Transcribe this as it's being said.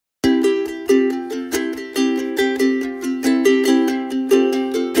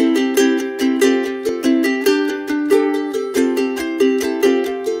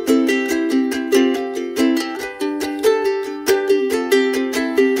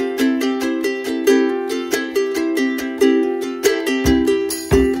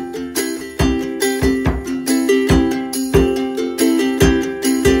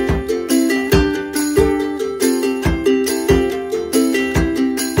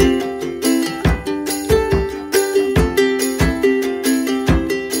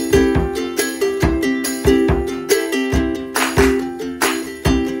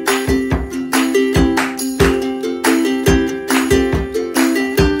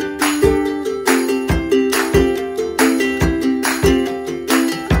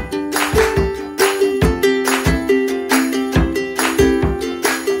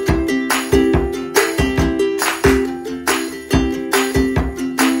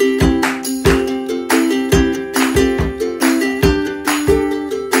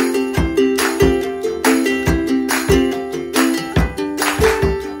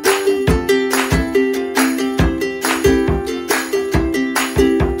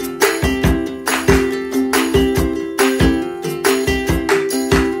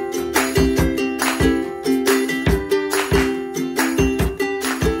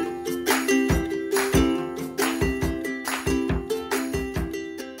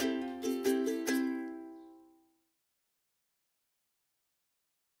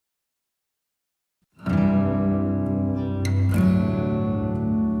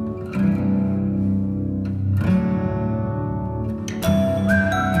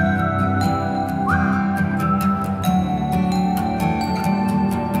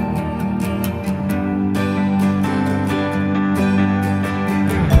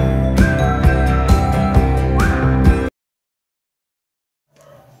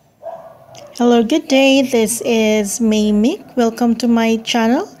Hello, good day. This is May. Welcome to my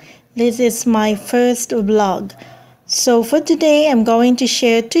channel. This is my first vlog. So for today, I'm going to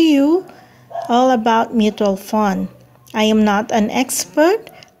share to you all about mutual fund. I am not an expert,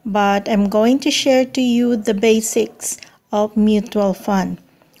 but I'm going to share to you the basics of mutual fund.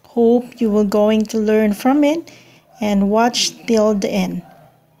 Hope you will going to learn from it and watch till the end.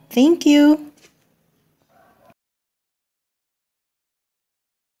 Thank you.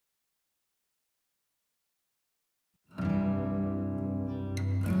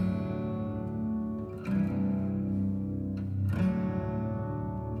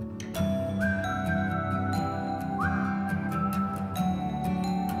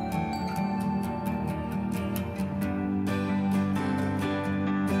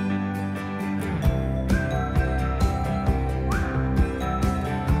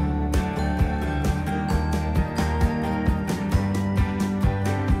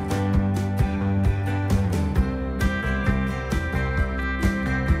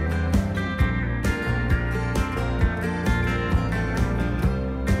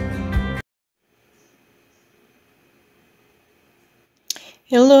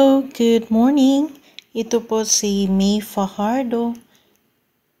 Hello, good morning. Ito po si May Fajardo.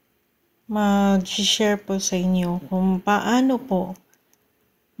 Mag-share po sa inyo kung paano po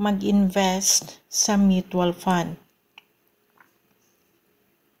mag-invest sa mutual fund.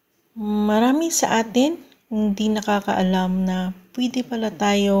 Marami sa atin hindi nakakaalam na pwede pala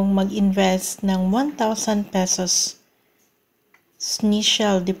tayong mag-invest ng 1,000 pesos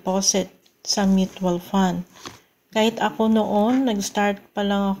initial deposit sa mutual fund. Kahit ako noon, nag-start pa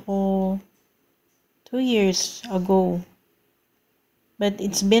lang ako 2 years ago. But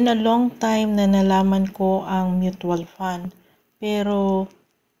it's been a long time na nalaman ko ang mutual fund. Pero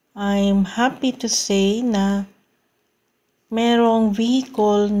I'm happy to say na merong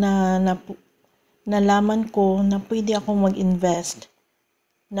vehicle na nalaman ko na pwede akong mag-invest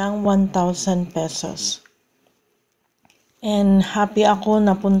ng 1,000 pesos. And happy ako,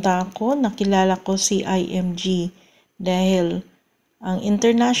 nakilala ko si IMG dahil ang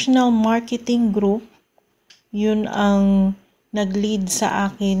International Marketing Group, yun ang nag-lead sa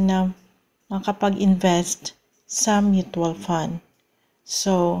akin na makapag-invest sa mutual fund.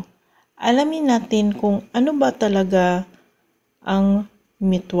 So, alamin natin kung ano ba talaga ang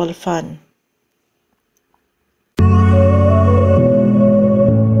mutual fund.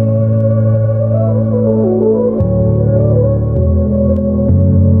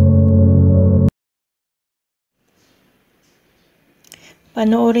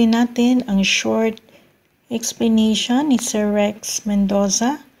 Panoorin natin ang short explanation ni Sir Rex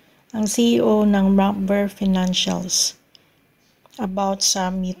Mendoza, ang CEO ng Rubber Financials, about sa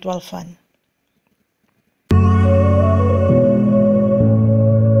mutual fund.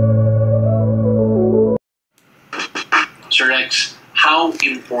 Sir Rex, how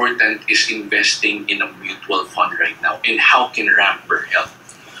important is investing in a mutual fund right now, and how can Rubber help?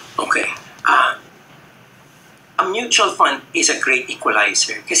 Okay. A mutual fund is a great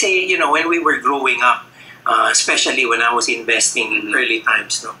equalizer. Kasi, when we were growing up, especially when I was investing in early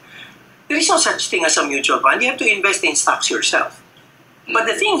times, there is no such thing as a mutual fund. You have to invest in stocks yourself. But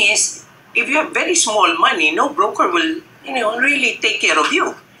the thing is, if you have very small money, no broker will, really take care of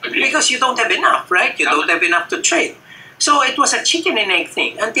you. Because you don't have enough, right? You don't have enough to trade. So it was a chicken and egg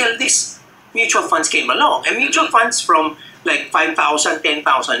thing until this mutual funds came along. And mutual funds from like 5,000, 10,000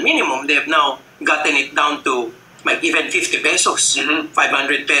 minimum, they have now gotten it down to like even 50 pesos,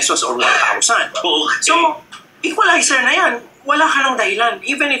 500 pesos, or 1,000. Okay. So, equalizer na yan. Wala ka ng dahilan.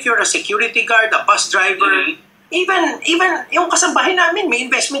 Even if you're a security guard, a bus driver, even yung kasambahay namin, may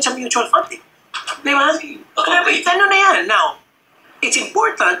investment sa mutual fund. Di ba? Okay. Ano na yan? Now, it's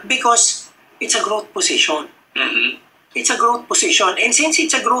important because it's a growth position. It's a growth position. And since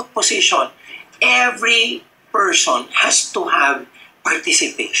it's a growth position, every person has to have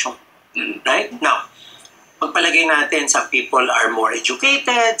participation. Right? Now, pagpalagay natin, some people are more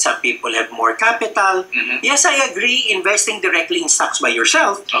educated, some people have more capital. Yes, I agree, investing directly in stocks by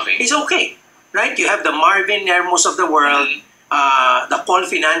yourself is okay. Right? You have the Marvin Nermos of the world, the Paul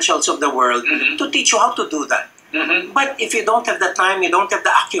Financials of the world to teach you how to do that. But if you don't have the time, you don't have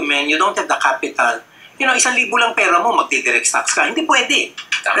the acumen, you don't have the capital, 1,000 lang pera mo, magdi-direct stocks ka. Hindi pwede.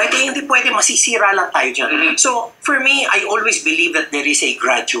 Right? Hindi pwede, masisira lang tayo dyan. So, for me, I always believe that there is a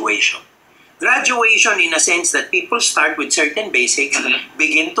graduation. Graduation in a sense that people start with certain basics,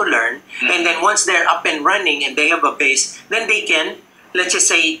 begin to learn, and then once they're up and running and they have a base, then they can, let's just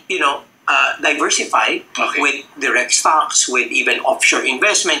say, diversify with direct stocks, with even offshore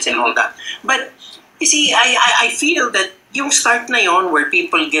investments and all that. But, you see, I feel that yung start na yon where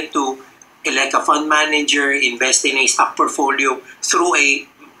people get to elect a fund manager, invest in a stock portfolio through a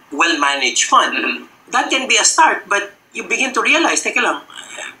well-managed fund. That can be a start, but you begin to realize, teka lang,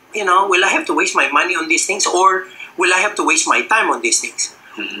 will I have to waste my money on these things, or will I have to waste my time on these things?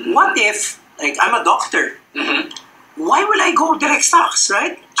 What if, like, I'm a doctor? Why will I go direct stocks,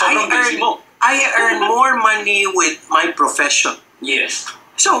 right? I earn more money with my profession. Yes.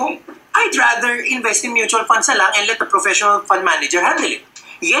 So, I'd rather invest in mutual funds na lang and let the professional fund manager handle it.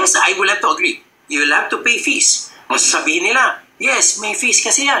 Yes, I will have to agree. You'll have to pay fees. Masasabihin nila, yes, may fees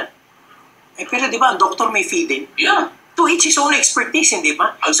kasi yan. Pero di ba, ang doktor may fee din? Yeah. To each his own expertise, hindi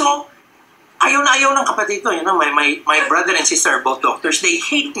ba? So, ayaw na ayaw ng kapatid ko. My brother and sister are both doctors. They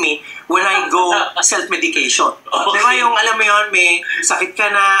hate me when I go self-medication. Okay. Di ba yung, alam mo yun, may sakit ka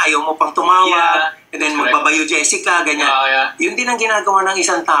na, ayaw mo pang tumawag, and then magbabayo Jessica, ganyan. Yun din ang ginagawa ng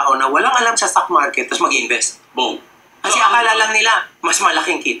isang tao na walang alam sa stock market, tapos mag-invest. Boom. Kasi akala lang nila, mas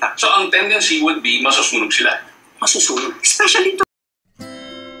malaking kita. So, ang tendency would be, masusunog sila. Masusunog. Especially to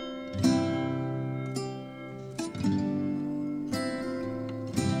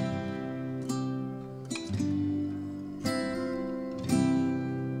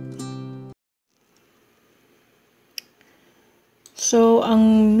So,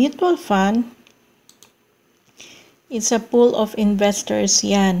 ang mutual fund, it's a pool of investors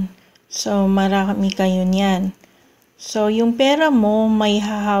yan. So, marami kayo niyan. So, yung pera mo, may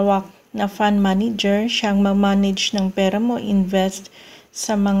hahawak na fund manager, siyang ma-manage ng pera mo, invest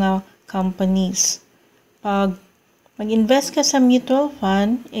sa mga companies. Pag mag-invest ka sa mutual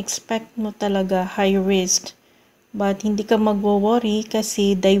fund, expect mo talaga high risk. But hindi ka mag-worry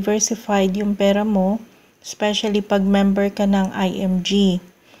kasi diversified yung pera mo, especially pag member ka ng IMG.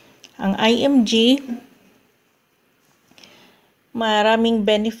 Ang IMG, maraming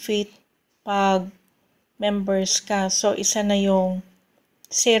benefit pag members ka. So, isa na yung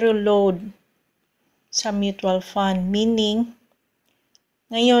zero load sa mutual fund. Meaning,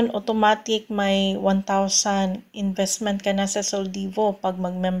 ngayon, automatic may 1,000 investment ka na sa Soldivo pag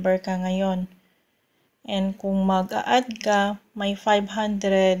mag-member ka ngayon. And kung mag-a-add ka, may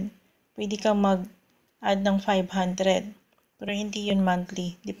 500, pwede kang mag-add ng 500. Pero hindi yun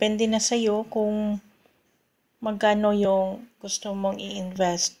monthly. Depende na sa'yo kung magkano yung gusto mong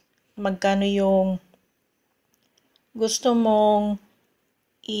i-invest. Magkano yung gusto mong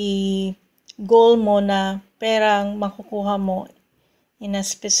i-goal mo na perang makukuha mo in a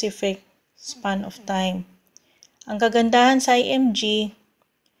specific span of time. Ang kagandahan sa IMG,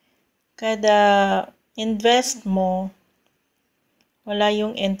 kada invest mo, wala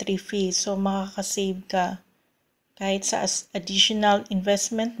yung entry fee. So, makakasave ka. Kahit sa additional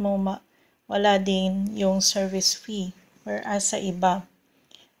investment mo, wala din yung service fee. Whereas sa iba.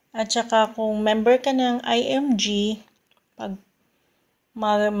 At saka kung member ka ng IMG, pag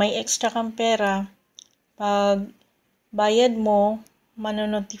may extra kang pera, pag bayad mo,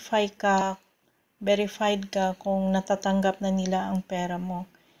 manonotify ka, verified ka kung natatanggap na nila ang pera mo.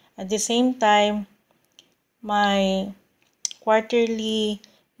 At the same time, may quarterly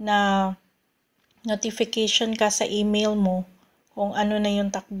na notification ka sa email mo kung ano na yung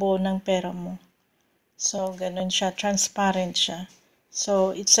takbo ng pera mo. So, ganun siya. Transparent siya.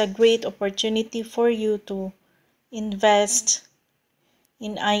 So, it's a great opportunity for you to invest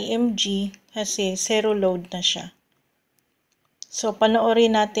in IMG kasi zero load na siya. So,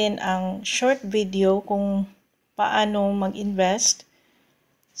 panoorin natin ang short video kung paano mag-invest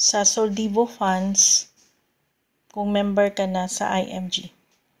sa Soldivo Funds kung member ka na sa IMG.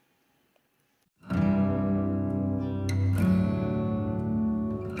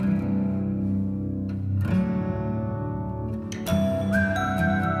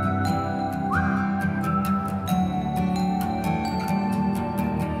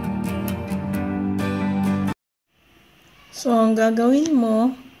 So, ang gagawin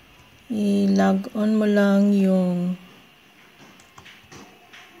mo, i-log on mo lang yung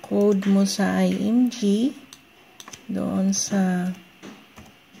code mo sa IMG doon sa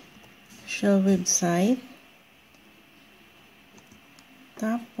Shell website.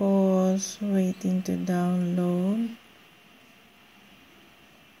 Tapos, waiting to download.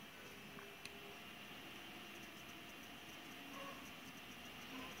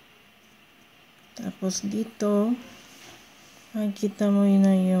 Tapos dito, makikita mo yun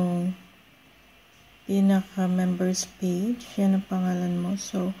na yung pinaka-members page. Yan ang pangalan mo.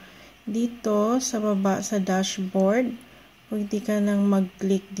 So, dito sa baba sa dashboard, pwede ka nang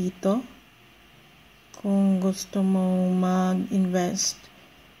mag-click dito kung gusto mo mag-invest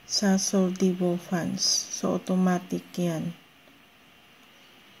sa Soldivo Funds. So, automatic yan.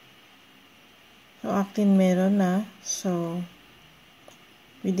 So, akin meron na. So,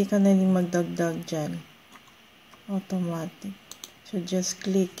 Pwede ka na rin magdagdag dyan. Automatic. So, just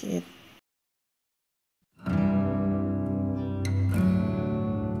click it.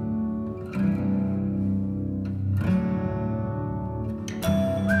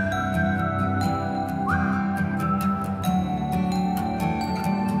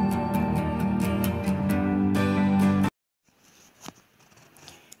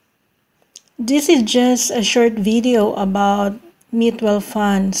 This is just a short video about mutual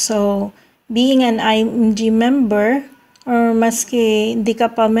fund. So, being an IMG member, or maski hindi ka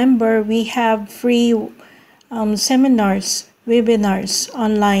pa member, we have free seminars, webinars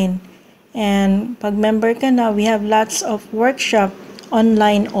online. And pag member ka na, we have lots of workshop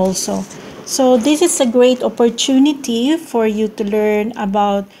online also. So, this is a great opportunity for you to learn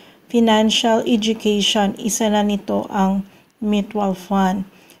about financial education. Isa na nito ang mutual fund.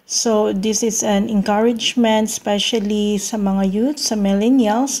 So, this is an encouragement, especially sa mga youth, sa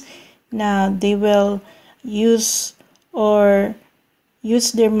millennials, na they will use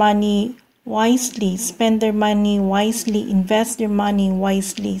their money wisely, spend their money wisely, invest their money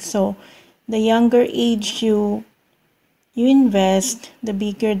wisely. So, the younger age you invest, the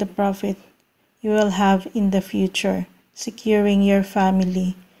bigger the profit you will have in the future, securing your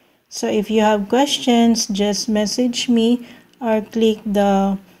family. So, if you have questions, just message me or click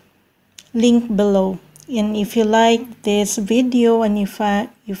the link below. And if you like this video and you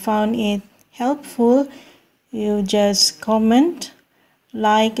found it helpful, you just comment,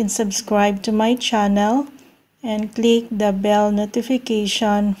 like, and subscribe to my channel, and click the bell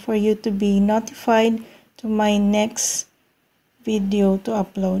notification for you to be notified to my next video to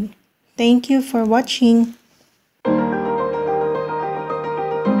upload. Thank you for watching.